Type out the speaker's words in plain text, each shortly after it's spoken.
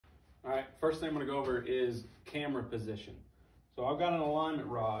All right, first thing I'm gonna go over is camera position. So I've got an alignment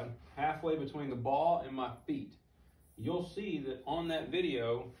rod halfway between the ball and my feet. You'll see that on that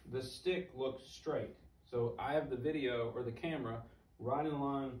video, the stick looks straight. So I have the video or the camera right in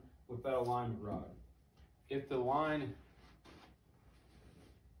line with that alignment rod. If the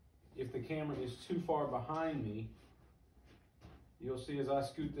camera is too far behind me, you'll see as I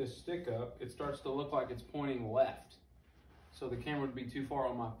scoot this stick up, it starts to look like it's pointing left. So the camera would be too far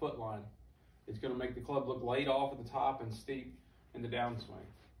on my foot line. It's gonna make the club look laid off at the top and steep in the downswing.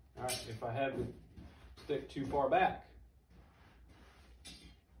 All right, if I have the stick too far back,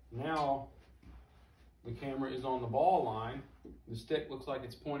 now the camera is on the ball line, the stick looks like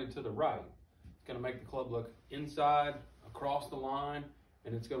it's pointed to the right. It's gonna make the club look inside, across the line,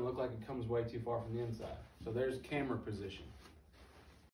 and it's gonna look like it comes way too far from the inside. So there's camera position.